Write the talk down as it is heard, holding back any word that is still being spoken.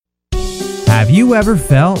Have you ever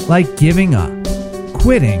felt like giving up,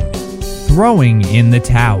 quitting, throwing in the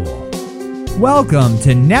towel? Welcome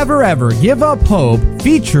to Never Ever Give Up Hope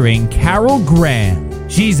featuring Carol Graham.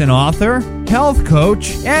 She's an author, health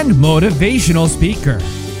coach, and motivational speaker.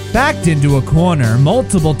 Backed into a corner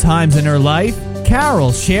multiple times in her life,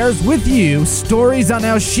 Carol shares with you stories on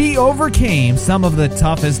how she overcame some of the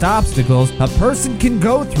toughest obstacles a person can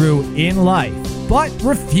go through in life, but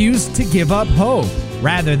refused to give up hope.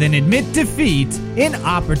 Rather than admit defeat, an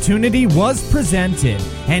opportunity was presented,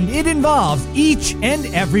 and it involves each and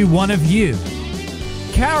every one of you.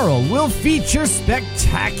 Carol will feature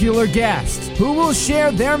spectacular guests who will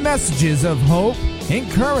share their messages of hope,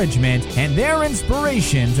 encouragement, and their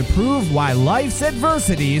inspiration to prove why life's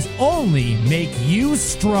adversities only make you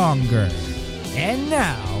stronger. And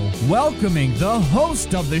now, welcoming the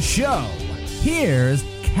host of the show, here's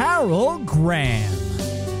Carol Graham.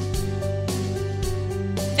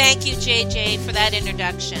 Thank you, JJ, for that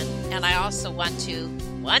introduction. And I also want to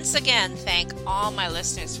once again thank all my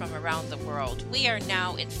listeners from around the world. We are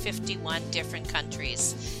now in 51 different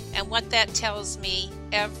countries. And what that tells me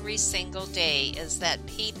every single day is that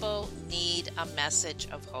people need a message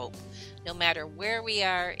of hope. No matter where we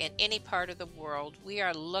are in any part of the world, we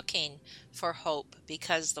are looking for hope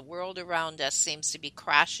because the world around us seems to be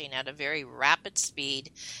crashing at a very rapid speed.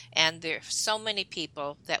 And there are so many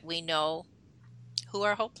people that we know who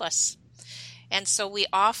are hopeless. And so we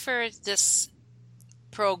offer this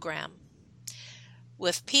program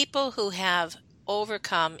with people who have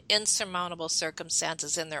overcome insurmountable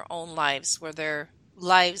circumstances in their own lives where their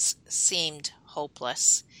lives seemed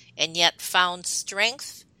hopeless and yet found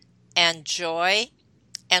strength and joy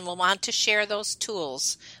and will want to share those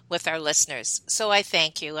tools with our listeners. So I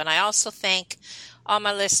thank you. And I also thank all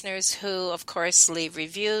my listeners who, of course, leave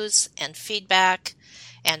reviews and feedback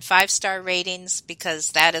and 5-star ratings,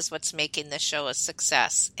 because that is what's making this show a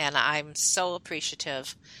success. And I'm so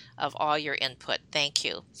appreciative of all your input. Thank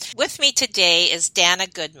you. With me today is Dana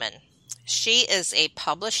Goodman. She is a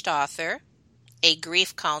published author, a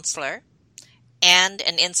grief counselor, and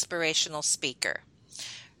an inspirational speaker.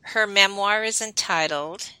 Her memoir is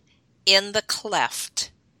entitled In the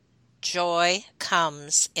Cleft, Joy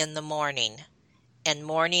Comes in the Morning. And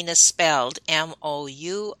morning is spelled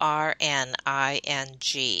Mourning.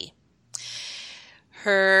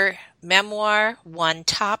 Her memoir won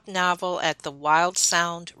top novel at the Wild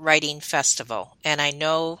Sound Writing Festival. And I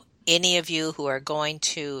know any of you who are going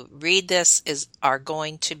to read this are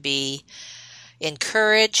going to be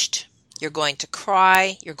encouraged. You're going to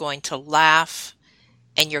cry. You're going to laugh.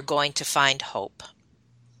 And you're going to find hope.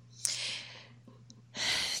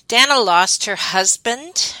 Dana lost her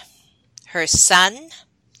husband, her son,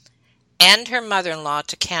 and her mother-in-law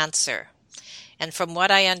to cancer. And from what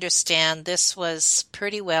I understand, this was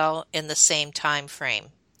pretty well in the same time frame.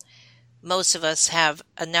 Most of us have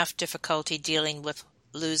enough difficulty dealing with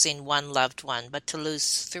losing one loved one, but to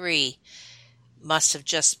lose 3 must have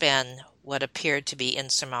just been what appeared to be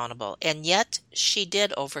insurmountable. And yet, she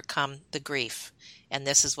did overcome the grief. And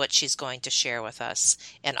this is what she's going to share with us,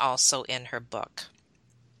 and also in her book.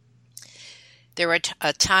 There was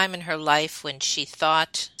a time in her life when she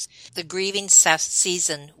thought the grieving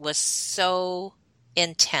season was so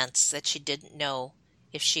intense that she didn't know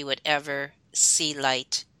if she would ever see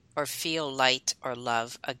light or feel light or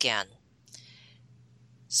love again.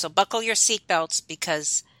 So buckle your seatbelts,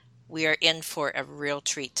 because we are in for a real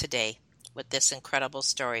treat today with this incredible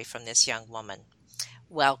story from this young woman.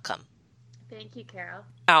 Welcome. Thank you, Carol.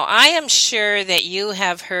 Now, I am sure that you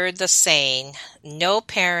have heard the saying, no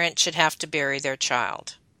parent should have to bury their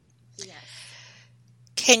child. Yes.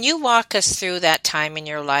 Can you walk us through that time in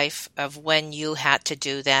your life of when you had to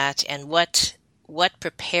do that, and what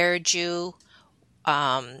prepared you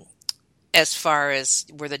as far as,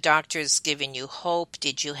 were the doctors giving you hope?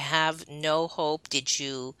 Did you have no hope?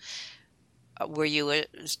 Were you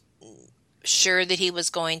sure that he was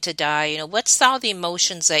going to die? What's all the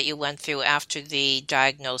emotions that you went through after the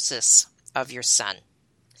diagnosis of your son?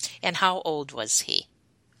 And how old was he?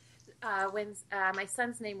 When my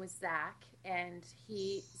son's name was Zach, and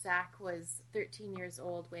Zach was 13 years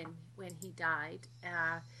old when he died.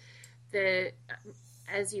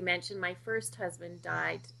 As you mentioned, my first husband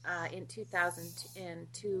died in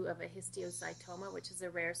 2002 of a histiocytoma, which is a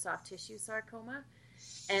rare soft tissue sarcoma.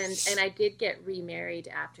 And I did get remarried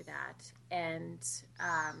after that. And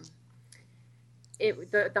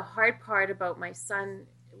the hard part about my son,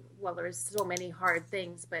 well, there was so many hard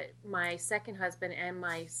things, but my second husband and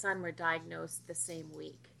my son were diagnosed the same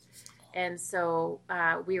week. And so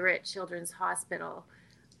we were at Children's Hospital,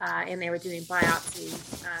 and they were doing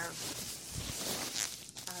biopsies of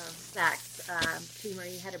Zach's tumor.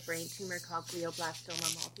 He had a brain tumor called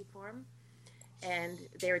glioblastoma multiforme. And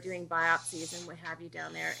they were doing biopsies and what have you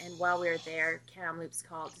down there. And while we were there, Kamloops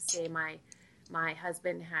called to say my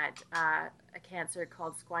husband had a cancer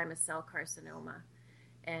called squamous cell carcinoma.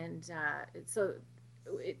 And so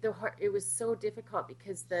it was so difficult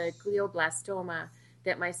because the glioblastoma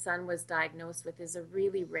that my son was diagnosed with is a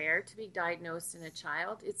really rare to be diagnosed in a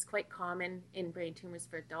child. It's quite common in brain tumors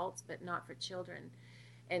for adults, but not for children.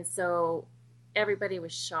 And so everybody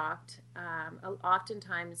was shocked.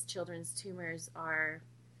 Oftentimes, children's tumors are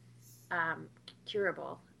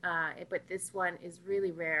curable, but this one is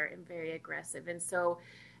really rare and very aggressive. And so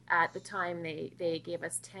at the time, they gave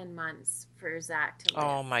us 10 months for Zach to live.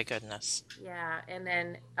 Oh, my goodness. Yeah, and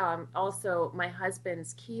then also my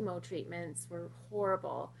husband's chemo treatments were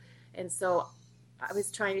horrible. And so I was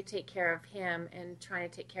trying to take care of him and trying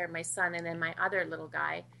to take care of my son and then my other little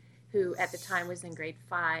guy, who at the time was in grade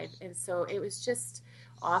 5. And so it was just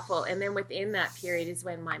awful. And then within that period is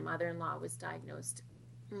when my mother-in-law was diagnosed.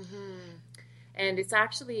 Mm-hmm. And it's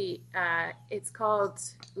actually, it's called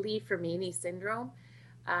Li-Fraumeni syndrome,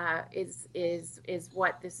 is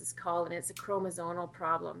what this is called. And it's a chromosomal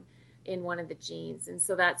problem in one of the genes. And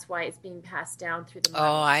so that's why it's being passed down through the mother.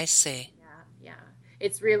 Oh, I see. Yeah.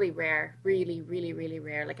 It's really rare, really, really, really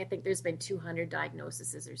rare. Like I think there's been 200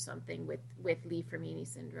 diagnoses or something with Li-Fraumeni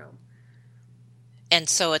syndrome. And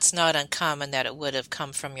so it's not uncommon that it would have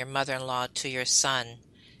come from your mother-in-law to your son,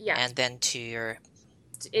 and then to your...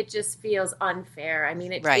 It just feels unfair. I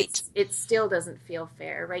mean, it still doesn't feel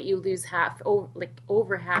fair, right? You lose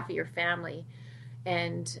over half of your family,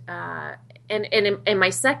 and my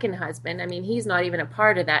second husband. I mean, he's not even a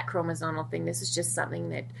part of that chromosomal thing. This is just something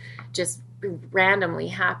that just randomly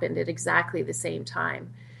happened at exactly the same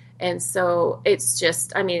time, and so it's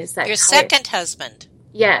just. I mean, it's that your second husband.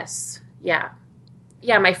 Yes. Yeah.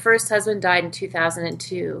 My first husband died in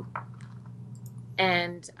 2002,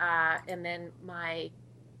 and then my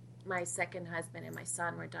second husband and my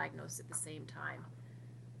son were diagnosed at the same time.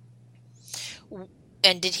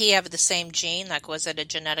 And did he have the same gene? Like, was it a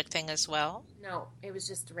genetic thing as well? No, it was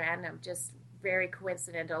just random, just very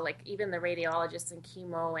coincidental. Like, even the radiologists and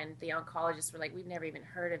chemo and the oncologists were like, we've never even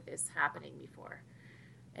heard of this happening before.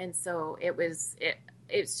 And so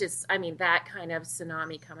it's just, I mean, that kind of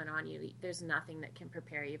tsunami coming on you, there's nothing that can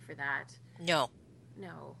prepare you for that. No.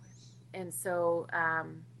 And so,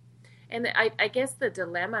 and I guess the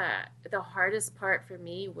dilemma, the hardest part for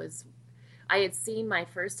me was I had seen my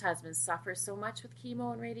first husband suffer so much with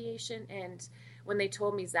chemo and radiation. And when they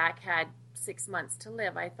told me Zach had 6 months to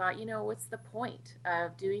live, I thought, what's the point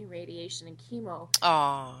of doing radiation and chemo?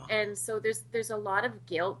 Aww. And so there's a lot of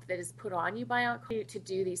guilt that is put on you by oncology to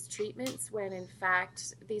do these treatments, when in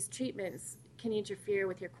fact these treatments can interfere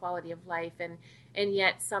with your quality of life. And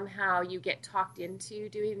yet somehow you get talked into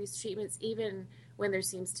doing these treatments, even when there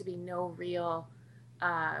seems to be no real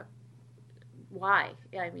why.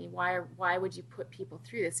 I mean, why would you put people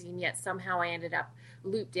through this? And yet somehow I ended up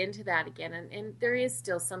looped into that again. And there is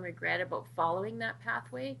still some regret about following that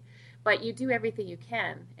pathway, but you do everything you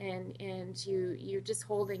can, and you're just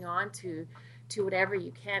holding on to whatever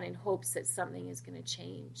you can in hopes that something is going to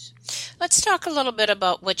change. Let's talk a little bit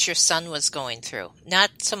about what your son was going through.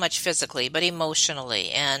 Not so much physically, but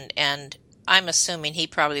emotionally. And I'm assuming he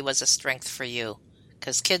probably was a strength for you,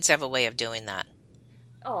 because kids have a way of doing that.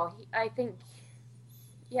 Oh, I think,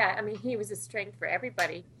 yeah, I mean, he was a strength for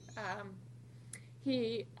everybody.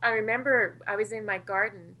 I remember I was in my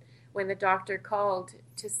garden when the doctor called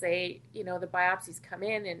to say, the biopsies come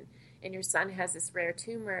in and your son has this rare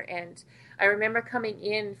tumor. And I remember coming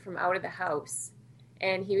in from out of the house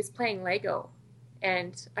and he was playing Lego.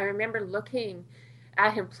 And I remember looking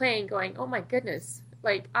at him playing, going, oh my goodness,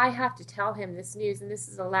 like I have to tell him this news. And this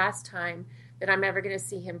is the last time that I'm ever going to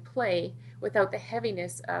see him play without the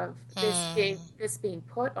heaviness of this being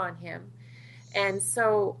put on him. And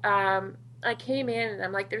so I came in and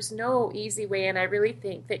I'm like, there's no easy way. And I really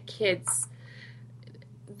think that kids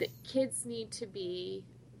need to be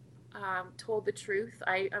told the truth.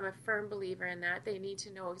 I'm a firm believer in that. They need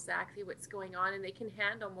to know exactly what's going on, and they can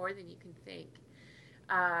handle more than you can think.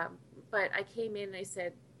 But I came in and I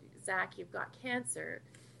said, Zach, you've got cancer.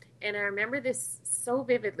 And I remember this so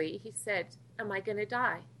vividly. He said, am I going to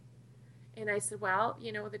die? And I said, well,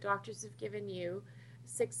 the doctors have given you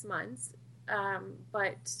 6 months,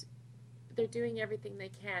 but they're doing everything they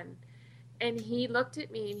can. And he looked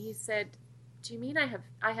at me and he said, do you mean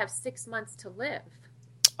I have 6 months to live?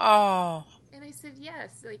 Oh. And I said,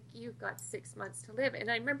 yes, like you've got 6 months to live. And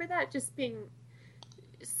I remember that just being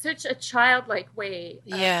such a childlike way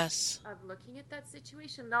yes. of looking at that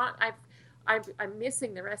situation. I'm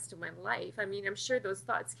missing the rest of my life. I mean, I'm sure those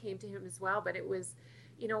thoughts came to him as well, but it was,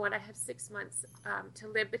 you know what, I have 6 months to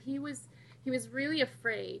live. But he was really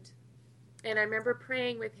afraid. And I remember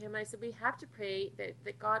praying with him. I said, we have to pray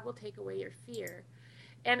that God will take away your fear.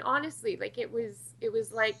 And honestly, like it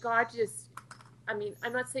was like God just, I mean,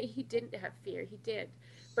 I'm not saying he didn't have fear. He did.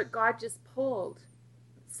 But God just pulled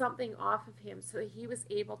something off of him so that he was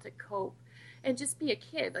able to cope and just be a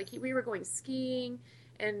kid. Like we were going skiing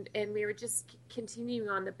and we were just continuing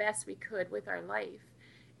on the best we could with our life.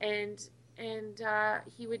 And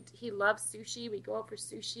he loved sushi. We'd go out for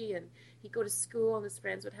sushi, and he'd go to school, and his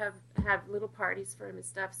friends would have little parties for him and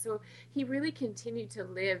stuff. So he really continued to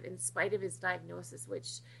live in spite of his diagnosis,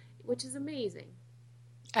 which is amazing.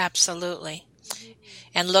 Absolutely. Mm-hmm.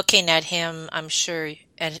 And looking at him, I'm sure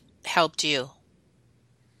it helped you.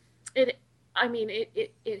 It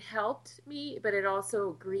helped me, but it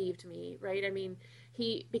also grieved me, right? I mean,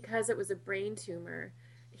 because it was a brain tumor,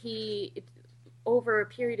 over a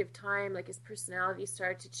period of time, like his personality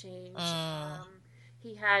started to change.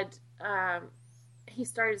 He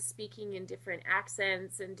started speaking in different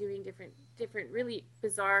accents and doing different really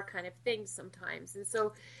bizarre kind of things sometimes. And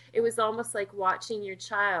so it was almost like watching your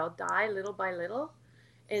child die little by little.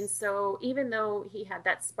 And so even though he had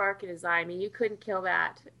that spark in his eye, I mean, you couldn't kill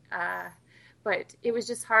that. But it was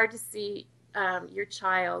just hard to see your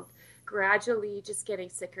child gradually just getting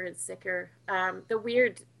sicker and sicker.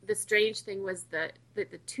 The strange thing was that the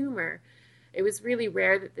tumor, it was really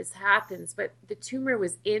rare that this happens, but the tumor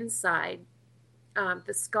was inside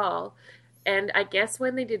the skull. And I guess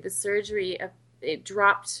when they did the surgery, it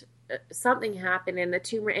dropped, something happened, and the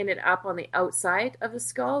tumor ended up on the outside of the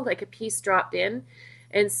skull, like a piece dropped in.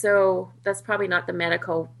 And so that's probably not the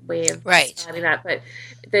medical way of describing that, but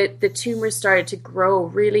the tumor started to grow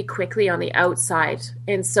really quickly on the outside.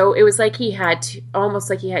 And so it was like almost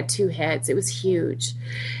like he had two heads. It was huge.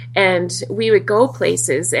 And we would go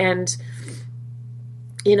places, and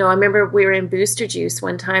you know, I remember we were in Booster Juice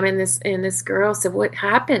one time, and this girl said, "What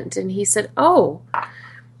happened?" And he said, "Oh,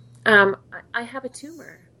 I have a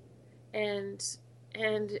tumor." And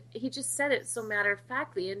he just said it so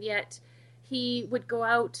matter-of-factly, and yet he would go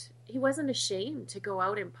out. He wasn't ashamed to go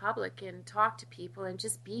out in public and talk to people and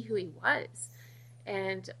just be who he was.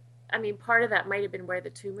 And I mean, part of that might have been where the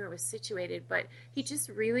tumor was situated, but he just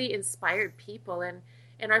really inspired people. And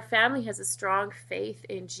our family has a strong faith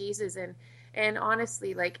in Jesus. And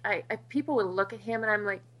honestly, like I people will look at him, and I'm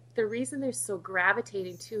like, the reason they're so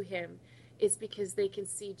gravitating to him is because they can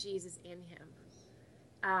see Jesus in him.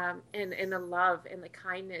 And the love and the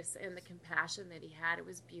kindness and the compassion that he had. It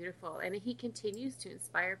was beautiful. And he continues to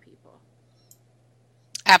inspire people.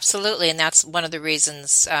 Absolutely. And that's one of the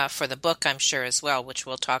reasons for the book, I'm sure, as well, which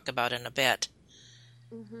we'll talk about in a bit.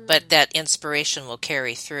 Mm-hmm. But that inspiration will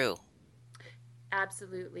carry through.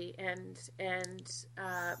 Absolutely. And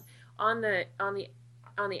on the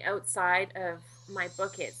outside of my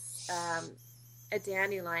book, it's a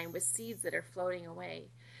dandelion with seeds that are floating away.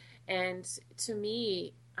 And to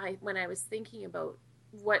me, when I was thinking about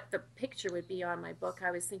what the picture would be on my book,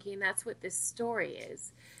 I was thinking that's what this story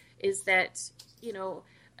is that, you know,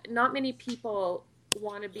 not many people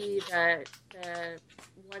want to be the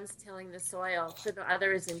ones tilling the soil for the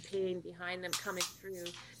others in pain behind them coming through,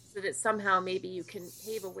 so that somehow maybe you can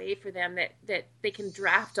pave a way for them that they can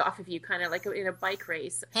draft off of you, kind of like in a bike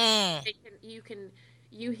race.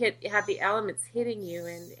 You have the elements hitting you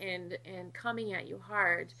and coming at you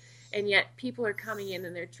hard, and yet people are coming in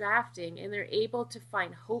and they're drafting, and they're able to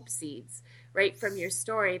find hope seeds right from your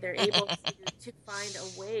story. They're able to find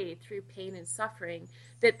a way through pain and suffering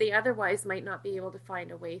that they otherwise might not be able to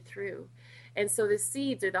find a way through. And so the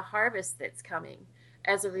seeds are the harvest that's coming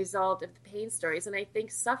as a result of the pain stories. And I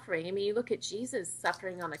think suffering, I mean, you look at Jesus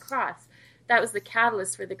suffering on the cross, that was the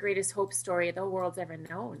catalyst for the greatest hope story the world's ever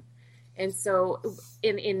known. And so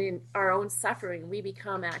in our own suffering, we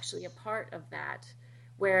become actually a part of that,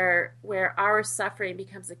 where our suffering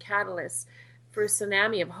becomes a catalyst for a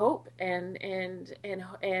tsunami of hope and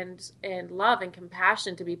love and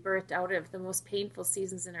compassion to be birthed out of the most painful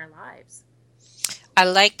seasons in our lives. I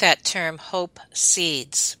like that term, hope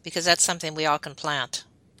seeds, because that's something we all can plant.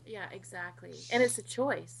 Yeah, exactly. And it's a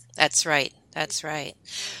choice. That's right. That's right.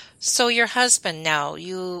 So your husband now,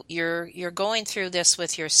 you're going through this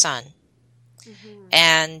with your son. Mm-hmm.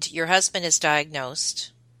 And your husband is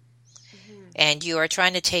diagnosed. Mm-hmm. And you are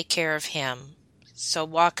trying to take care of him. So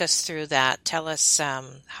walk us through that. Tell us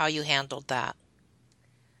how you handled that.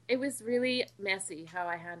 It was really messy how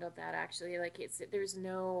I handled that, actually. Like there's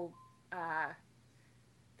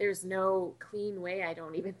there's no clean way, I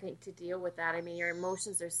don't even think, to deal with that. I mean, your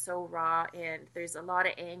emotions are so raw, and there's a lot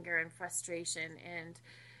of anger and frustration, and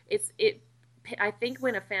I think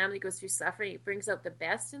when a family goes through suffering, it brings out the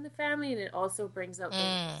best in the family, and it also brings out the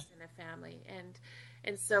worst in a family.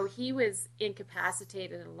 And so he was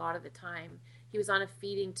incapacitated a lot of the time. He was on a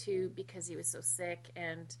feeding tube because he was so sick,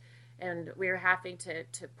 and we were having to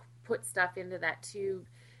put stuff into that tube,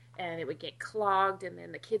 and it would get clogged, and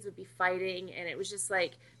then the kids would be fighting, and it was just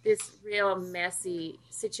like this real messy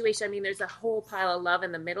situation. I mean, there's a whole pile of love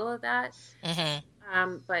in the middle of that.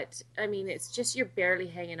 But I mean, it's just, you're barely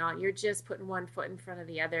hanging on. You're just putting one foot in front of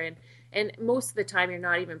the other. And most of the time you're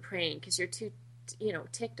not even praying because you're too,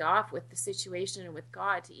 ticked off with the situation and with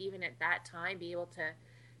God to even at that time be able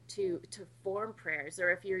to form prayers.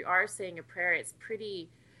 Or if you are saying a prayer, it's pretty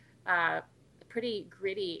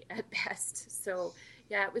gritty at best. So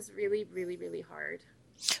yeah, it was really, really, really hard.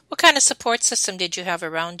 What kind of support system did you have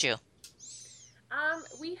around you?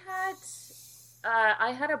 We had,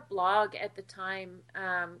 I had a blog at the time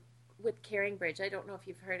with Caring Bridge. I don't know if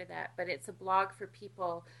you've heard of that, but it's a blog for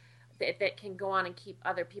people that can go on and keep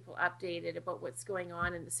other people updated about what's going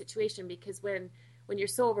on in the situation. Because when you're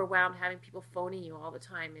so overwhelmed, having people phoning you all the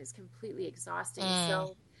time is completely exhausting.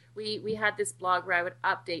 So we had this blog where I would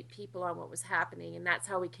update people on what was happening, and that's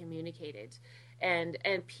how we communicated. And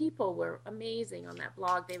people were amazing on that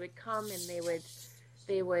blog. They would come and they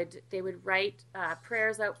would write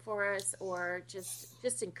prayers out for us, or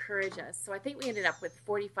just encourage us. So I think we ended up with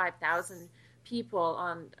 45,000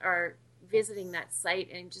 people visiting that site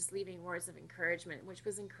and just leaving words of encouragement, which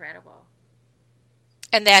was incredible.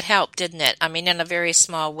 And that helped, didn't it? I mean, in a very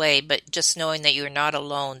small way, but just knowing that you're not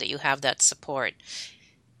alone, that you have that support.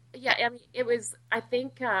 Yeah, I mean, it was, I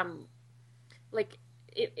think, like,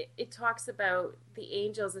 it talks about the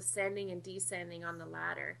angels ascending and descending on the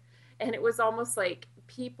ladder. And it was almost like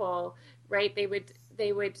people, right, they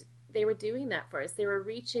were doing that for us. They were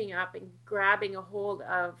reaching up and grabbing a hold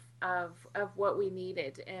of what we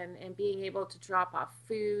needed, and being able to drop off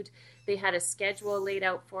food. They had a schedule laid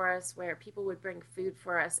out for us where people would bring food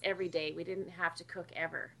for us every day. We didn't have to cook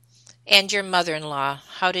ever. And your mother-in-law,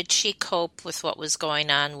 how did she cope with what was going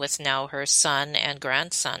on with now her son and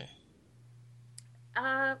grandson?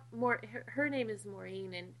 Her name is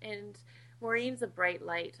Maureen, and Maureen's a bright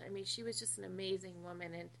light. I mean, she was just an amazing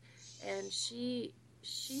woman, and she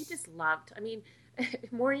just loved. I mean,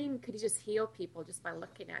 Maureen could just heal people just by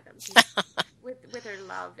looking at them with her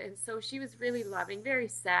love, and so she was really loving, very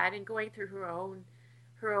sad, and going through her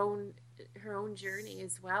own journey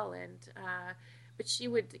as well. And but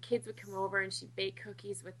the kids would come over and she'd bake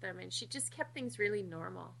cookies with them, and she just kept things really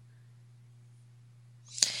normal.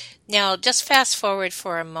 Now, just fast forward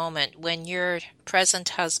for a moment. When your present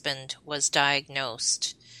husband was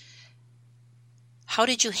diagnosed, how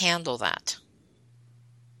did you handle that?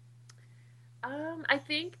 I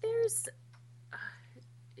think there's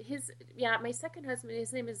my second husband,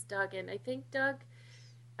 his name is Doug, and I think Doug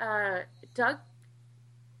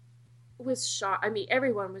was shocked. I mean,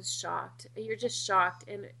 everyone was shocked. You're just shocked,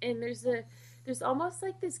 and there's almost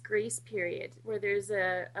like this grace period where there's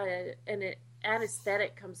an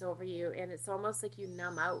anesthetic comes over you, and it's almost like you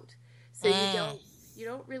numb out. So you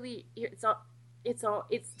don't really, it's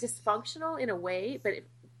dysfunctional in a way,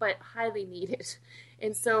 but highly needed.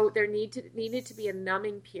 And so there needed to be a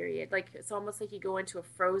numbing period. Like, it's almost like you go into a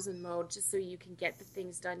frozen mode just so you can get the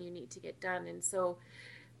things done you need to get done. And so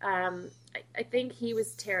I think he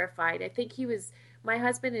was terrified. I think my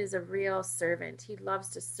husband is a real servant. He loves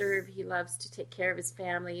to serve. He loves to take care of his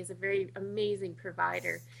family. He's a very amazing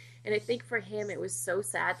provider. And I think for him, it was so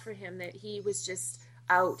sad for him that he was just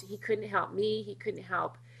out. He couldn't help me.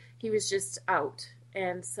 He was just out.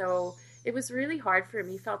 And so it was really hard for him.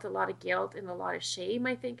 He felt a lot of guilt and a lot of shame,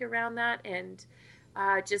 I think, around that, and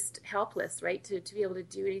just helpless, right, to be able to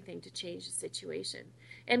do anything to change the situation.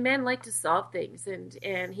 And men like to solve things,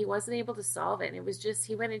 and he wasn't able to solve it. And it was just,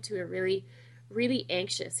 he went into a really, really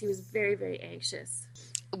anxious. He was very, very anxious.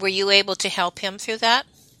 Were you able to help him through that?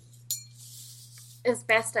 As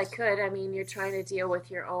best I could. I mean, you're trying to deal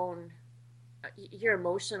with your own, you're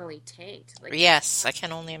emotionally tanked. Like, yes, I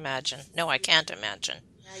can only imagine. No, I can't imagine.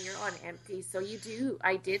 Yeah, you're on empty. So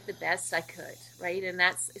I did the best I could, right? And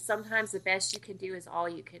that's sometimes the best you can do is all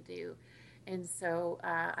you can do. And so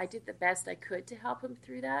I did the best I could to help him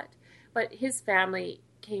through that. But his family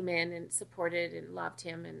came in and supported and loved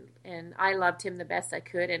him, and I loved him the best I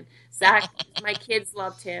could. And Zach, my kids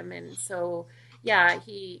loved him. And so, yeah,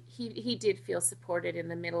 he did feel supported in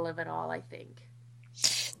the middle of it all, I think.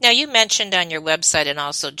 Now, you mentioned on your website, and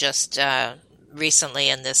also just recently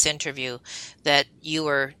in this interview, that you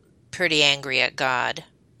were pretty angry at God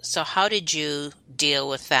So how did you deal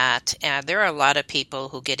with that? There are a lot of people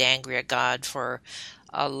who get angry at God for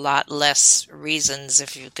a lot less reasons,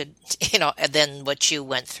 if you could, than what you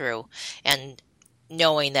went through, and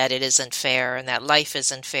knowing that it isn't fair and that life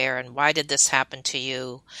isn't fair, and why did this happen to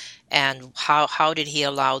you, and how did he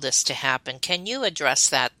allow this to happen? Can you address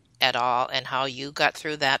that at all, and how you got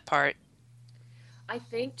through that part? I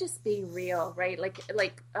think just being real, right?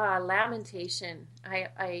 Like lamentation.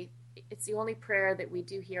 It's the only prayer that we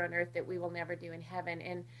do here on earth that we will never do in heaven.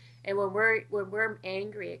 And when we're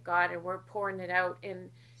angry at God and we're pouring it out, and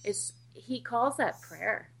he calls that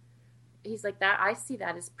prayer. He's like that. I see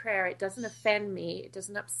that as prayer. It doesn't offend me. It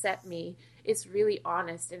doesn't upset me. It's really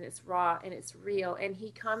honest and it's raw and it's real. And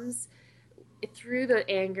he comes through the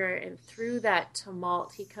anger and through that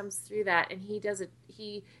tumult. He comes through that, and he does it.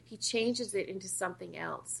 He changes it into something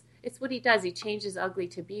else. It's what he does. He changes ugly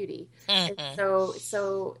to beauty. Mm-hmm. And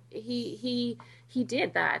so he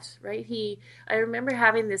did that, right? I remember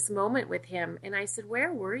having this moment with him, and I said,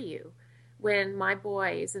 "Where were you when my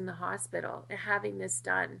boy is in the hospital and having this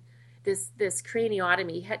done? This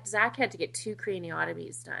craniotomy." Zach had to get 2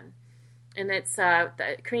 craniotomies done. And it's the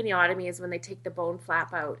craniotomy is when they take the bone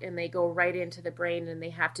flap out and they go right into the brain, and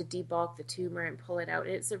they have to debulk the tumor and pull it out.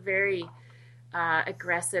 And it's a very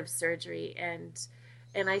aggressive surgery.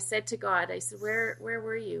 And I said to God, I said, where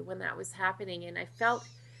were you when that was happening? And I felt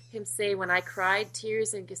him say, when I cried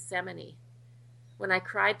tears in Gethsemane, when I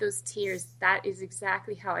cried those tears, that is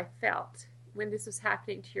exactly how I felt when this was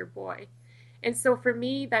happening to your boy. And so for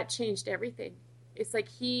me, that changed everything. It's like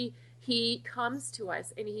he comes to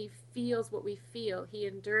us and he feels what we feel. He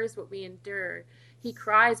endures what we endure. He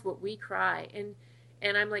cries what we cry. And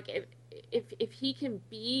I'm like, if he can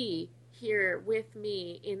be here with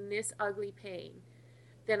me in this ugly pain,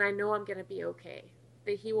 then I know I'm going to be okay.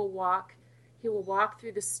 That he will walk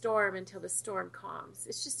through the storm until the storm calms.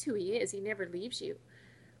 It's just who he is. He never leaves you.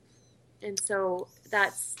 And so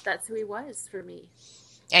that's who he was for me.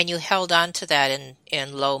 And you held on to that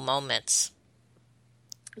in low moments.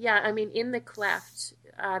 Yeah, I mean, In the Cleft,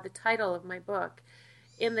 the title of my book,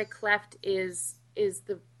 In the Cleft is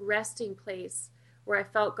the resting place where I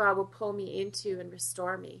felt God will pull me into and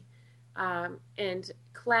restore me. And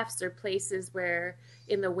clefts are places where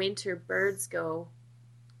in the winter birds go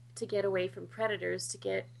to get away from predators, to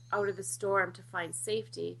get out of the storm, to find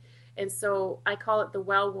safety. And so I call it the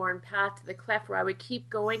well-worn path to the cleft, where I would keep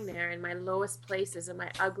going there in my lowest places and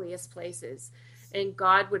my ugliest places. And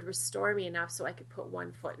God would restore me enough so I could put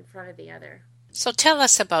one foot in front of the other. So tell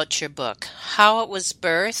us about your book, how it was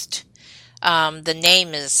birthed. The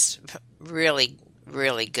name is really,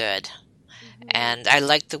 really good. Mm-hmm. And I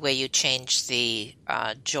like the way you changed the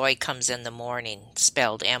Joy Comes in the Morning,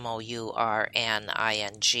 spelled Mourning,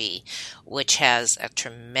 which has a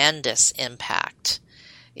tremendous impact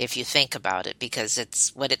if you think about it, because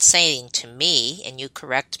it's what it's saying to me, and you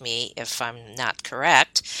correct me if I'm not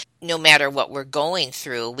correct. No matter what we're going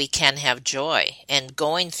through, we can have joy, and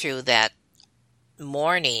going through that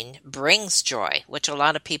mourning brings joy, which a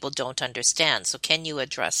lot of people don't understand. So can you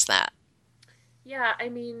address that? Yeah, I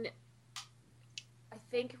mean, I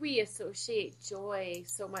think we associate joy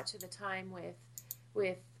so much of the time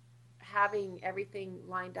with having everything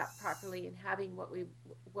lined up properly and having what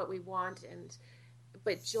we want,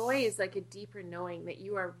 but joy is like a deeper knowing that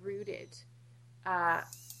you are rooted,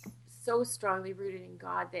 so strongly rooted in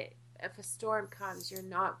God that if a storm comes, you're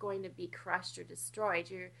not going to be crushed or destroyed.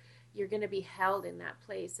 You're going to be held in that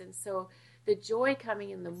place. And so the joy coming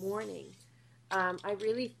in the morning, I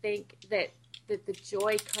really think that the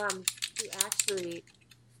joy comes through actually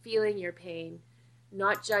feeling your pain,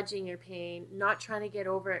 not judging your pain, not trying to get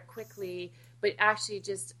over it quickly, but actually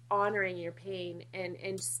just honoring your pain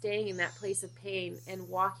and staying in that place of pain and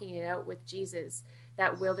walking it out with Jesus,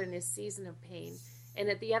 that wilderness season of pain. And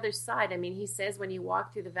at the other side, I mean, he says, when you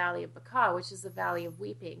walk through the valley of Baca, which is the valley of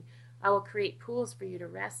weeping, I will create pools for you to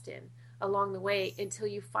rest in along the way until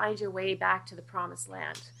you find your way back to the promised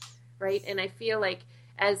land, right? And I feel like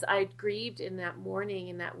as I grieved in that morning,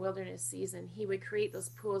 in that wilderness season, he would create those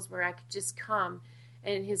pools where I could just come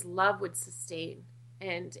and his love would sustain.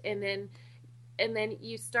 And then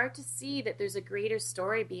you start to see that there's a greater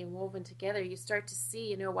story being woven together. You start to see,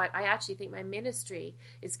 you know what, I actually think my ministry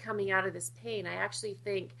is coming out of this pain. I actually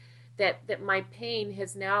think that my pain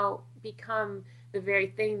has now become the very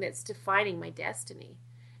thing that's defining my destiny.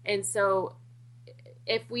 And so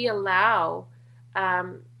if we allow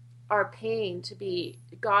our pain to be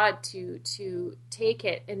God to take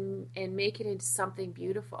it and make it into something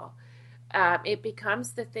beautiful, it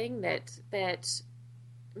becomes the thing that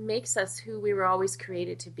makes us who we were always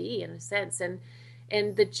created to be, in a sense. And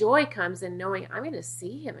And the joy comes in knowing I'm going to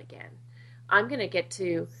see him again. I'm going to get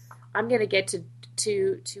to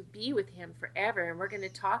be with him forever, and we're going to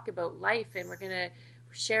talk about life, and we're going to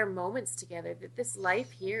share moments together, that this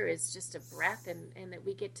life here is just a breath, and that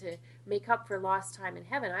we get to make up for lost time in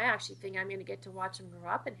heaven. I actually think I'm going to get to watch him grow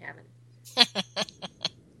up in heaven.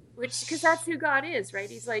 Because that's who God is, right?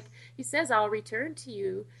 He's like, he says, I'll return to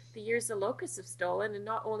you the years the locusts have stolen, and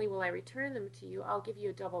not only will I return them to you, I'll give you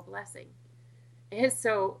a double blessing. And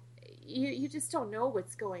so you just don't know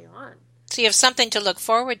what's going on. So you have something to look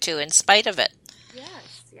forward to in spite of it.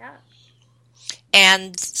 Yes, yeah.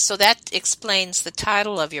 And so that explains the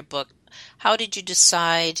title of your book. How did you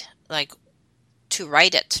decide, like, to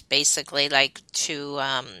write it, basically? Like, to,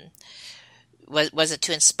 was it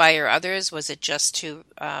to inspire others? Was it just to,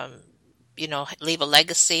 leave a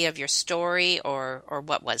legacy of your story, or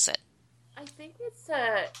what was it? I think it's,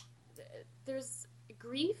 there's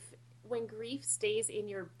grief. When grief stays in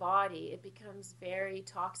your body, it becomes very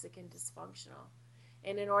toxic and dysfunctional.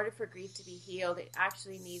 And in order for grief to be healed, it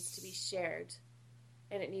actually needs to be shared,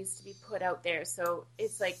 and it needs to be put out there. So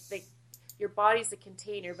it's like your body's a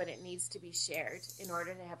container, but it needs to be shared in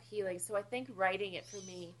order to have healing. So I think writing it for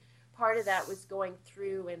me, part of that was going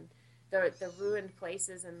through and the ruined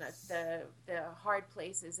places and the hard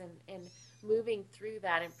places, and moving through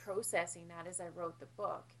that and processing that as I wrote the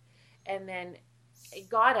book. And then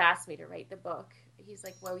God asked me to write the book. He's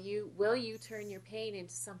like, well, will you turn your pain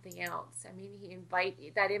into something else? I mean, he invite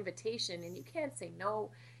that invitation, and you can't say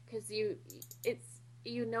no, because he's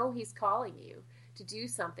calling you to do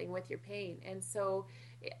something with your pain. And so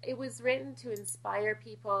it was written to inspire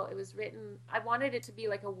people. I wanted it to be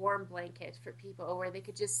like a warm blanket for people, where they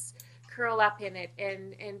could just curl up in it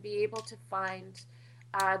and be able to find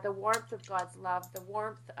the warmth of God's love, the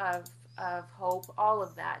warmth of hope, all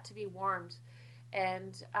of that, to be warmed.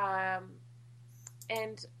 And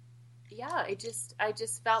yeah, I just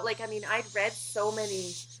felt like, I mean, I'd read so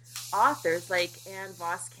many authors like Anne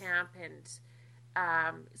Voskamp and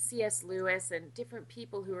C.S. Lewis and different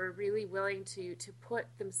people who are really willing to put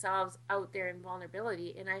themselves out there in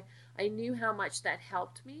vulnerability. And I knew how much that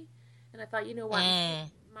helped me. And I thought, you know what,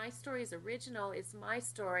 my story is original. It's my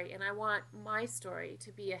story. And I want my story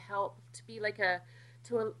to be a help, to be like a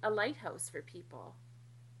lighthouse for people.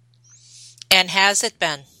 And has it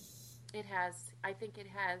been? It has. I think it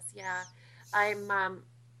has. Yeah.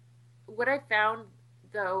 What I found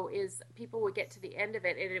though is people would get to the end of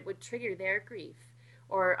it and it would trigger their grief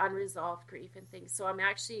or unresolved grief and things. So I'm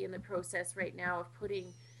actually in the process right now of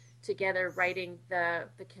putting together, writing the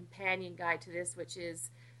companion guide to this, which is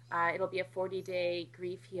it'll be a 40-day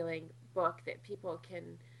grief healing book that people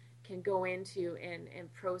can go into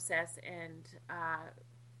and process and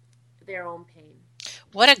their own pain.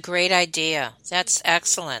 What a great idea. That's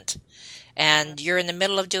excellent. And you're in the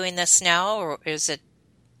middle of doing this now, or is it?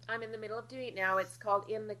 I'm in the middle of doing it now. It's called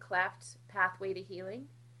In the Cleft, Pathway to Healing.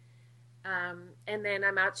 And then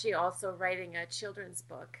I'm actually also writing a children's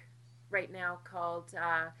book right now called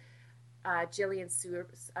Jillian's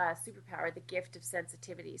Superpower, The Gift of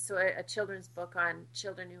Sensitivity. So a children's book on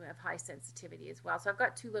children who have high sensitivity as well. So I've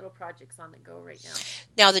got 2 little projects on the go right now.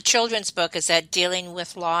 Now, the children's book, is that dealing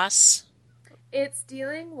with loss? It's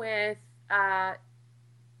dealing with,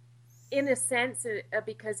 in a sense,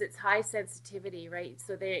 because it's high sensitivity, right?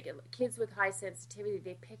 So kids with high sensitivity,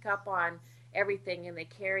 they pick up on everything and they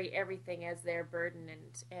carry everything as their burden,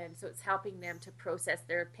 and so it's helping them to process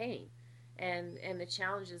their pain and the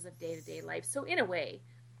challenges of day-to-day life. So in a way.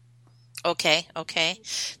 Okay.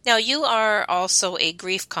 Now, you are also a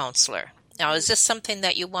grief counselor. Now, is this something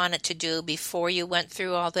that you wanted to do before you went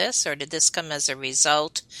through all this, or did this come as a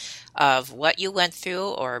result of what you went through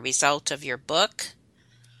or a result of your book?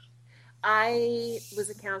 I was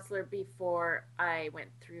a counselor before I went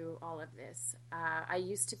through all of this. I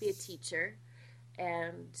used to be a teacher,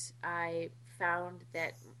 and I found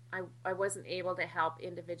that I wasn't able to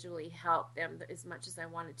individually help them as much as I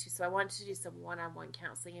wanted to. So I wanted to do some one-on-one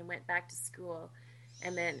counseling and went back to school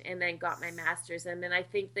and then got my master's. And then I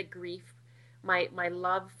think the grief, my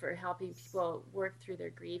love for helping people work through their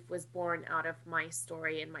grief was born out of my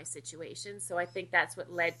story and my situation. So I think that's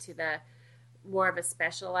what led to the more of a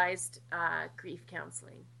specialized grief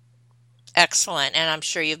counseling. Excellent. And I'm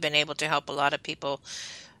sure you've been able to help a lot of people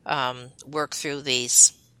work through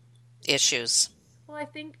these issues. Well, I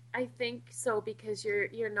think so, because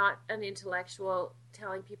you're not an intellectual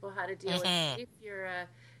telling people how to deal with grief.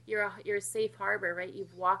 You're a safe harbor, right?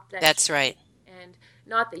 You've walked that. That's right. And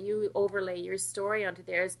not that you overlay your story onto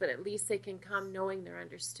theirs, but at least they can come knowing they're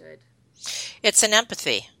understood. It's an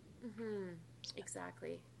empathy. Mm-hmm.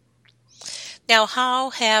 Exactly. Now,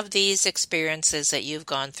 how have these experiences that you've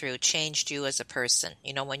gone through changed you as a person?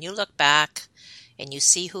 When you look back and you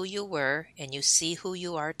see who you were and you see who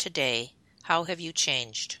you are today, how have you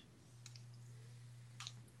changed?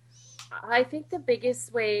 I think the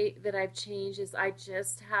biggest way that I've changed is I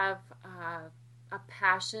just have a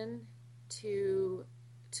passion to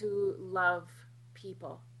love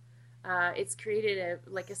people. It's created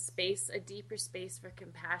a space, a deeper space for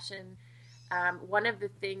compassion. One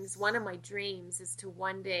of my dreams is to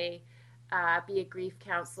one day be a grief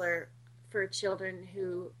counselor for children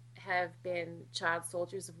who have been child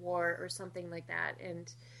soldiers of war or something like that,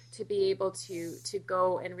 and to be able to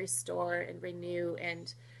go and restore and renew.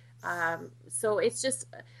 And so it's just,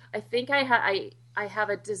 I think I have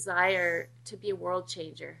a desire to be a world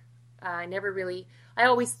changer. I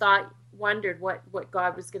always wondered what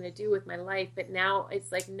God was going to do with my life, but now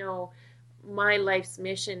it's like, no, my life's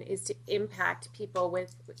mission is to impact people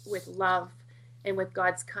with love and with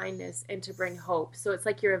God's kindness, and to bring hope. So it's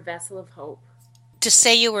like you're a vessel of hope. To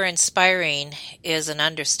say you were inspiring is an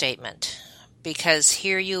understatement, because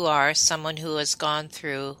here you are, someone who has gone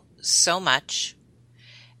through so much,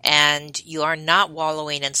 and you are not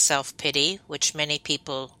wallowing in self-pity, which many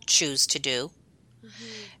people choose to do.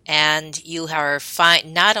 Mm-hmm. And you are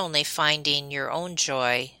not only finding your own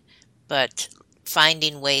joy, but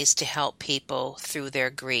finding ways to help people through their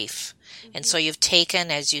grief. Mm-hmm. And so you've taken,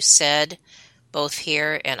 as you said, both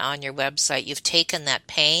here and on your website, you've taken that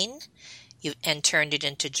pain and turned it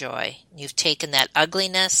into joy. You've taken that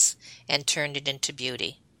ugliness and turned it into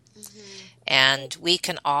beauty. Mm-hmm. And we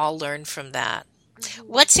can all learn from that. Mm-hmm.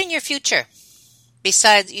 What's in your future?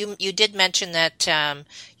 Besides, you did mention that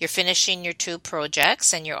you're finishing your 2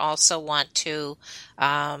 projects, and you also want to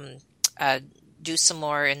do some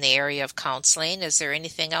more in the area of counseling. Is there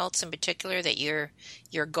anything else in particular that your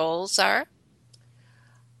goals are?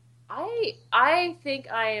 I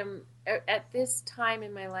think I am, at this time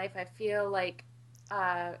in my life, I feel like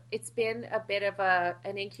it's been a bit of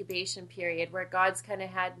an incubation period where God's kind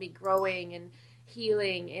of had me growing and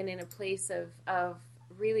healing, and in a place of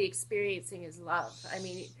really experiencing his love. I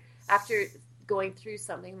mean, after going through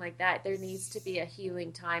something like that, there needs to be a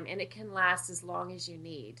healing time, and it can last as long as you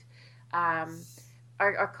need.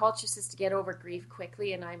 Our culture says to get over grief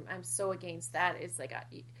quickly, and I'm so against that. It's like,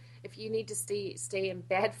 if you need to stay in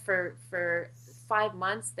bed for 5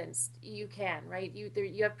 months, then you can, right?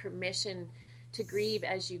 You have permission to grieve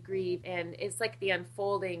as you grieve, and it's like the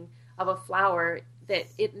unfolding of a flower, that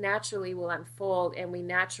it naturally will unfold, and we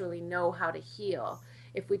naturally know how to heal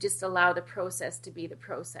if we just allow the process to be the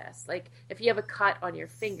process. Like, if you have a cut on your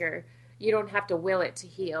finger, you don't have to will it to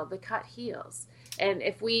heal. The cut heals. And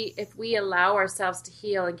if we allow ourselves to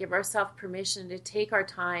heal and give ourselves permission to take our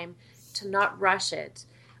time, to not rush it,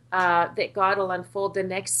 that God will unfold the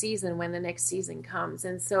next season when the next season comes.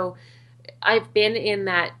 And so I've been in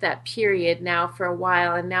that period now for a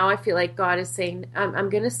while, and now I feel like God is saying, I'm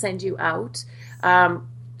going to send you out.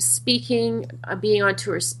 Speaking, being on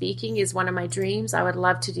tour speaking is one of my dreams. I would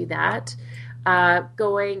love to do that.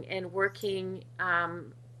 Going and working,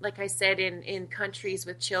 like I said, in countries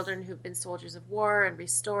with children who've been soldiers of war, and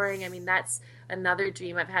restoring. I mean, that's another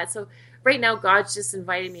dream I've had. So right now, God's just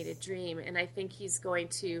invited me to dream, and I think he's going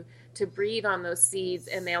to breathe on those seeds,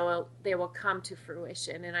 and they will come to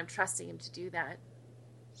fruition, and I'm trusting him to do that.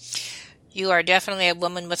 You are definitely a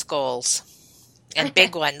woman with goals, and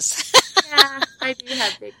big ones. Yeah, I do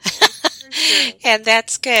have big goals, for sure. And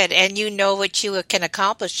that's good. And you know what you can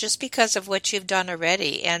accomplish just because of what you've done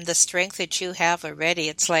already, and the strength that you have already.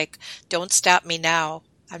 It's like, don't stop me now.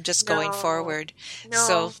 I'm just going forward. No.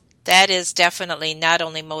 So that is definitely not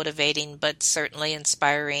only motivating, but certainly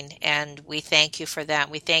inspiring. And we thank you for that.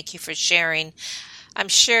 We thank you for sharing. I'm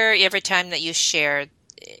sure every time that you share,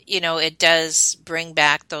 it does bring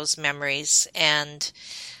back those memories. And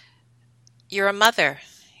you're a mother.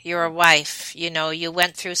 You're a wife. You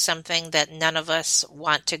went through something that none of us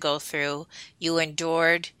want to go through. You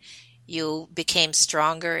endured. You became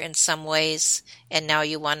stronger in some ways. And now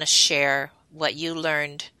you want to share what you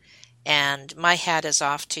learned. And my hat is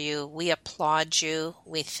off to you. We applaud you.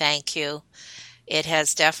 We thank you. It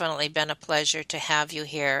has definitely been a pleasure to have you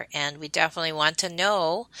here. And we definitely want to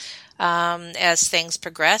know, as things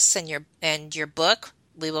progress in your book,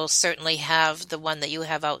 we will certainly have the one that you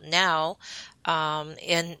have out now.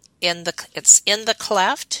 It's in the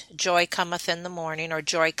cleft, joy cometh in the morning, or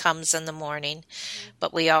joy comes in the morning. Mm-hmm.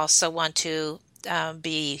 But we also want to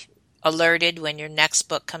be alerted when your next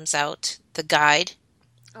book comes out, the guide.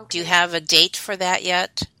 Okay. Do you have a date for that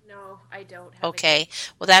yet? No, I don't have Okay.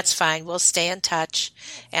 Well, that's fine. We'll stay in touch,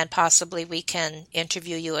 and possibly we can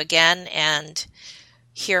interview you again and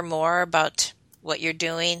hear more about what you're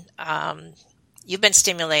doing. You've been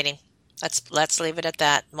stimulating. Let's leave it at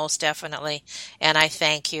that, most definitely. And I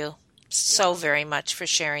thank you so very much for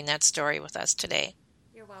sharing that story with us today.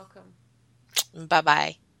 You're welcome.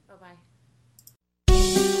 Bye-bye. Bye-bye.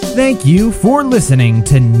 Thank you for listening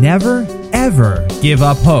to Never Ever Give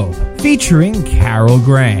Up Hope, featuring Carol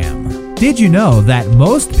Graham. Did you know that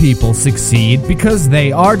most people succeed because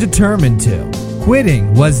they are determined to?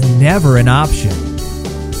 Quitting was never an option.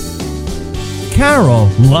 Carol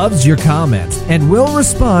loves your comments and will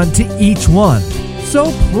respond to each one.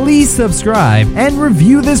 So please subscribe and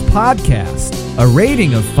review this podcast. A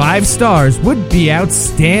rating of 5 stars would be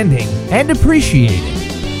outstanding and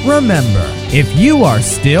appreciated. Remember, if you are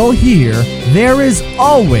still here, there is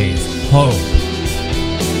always hope.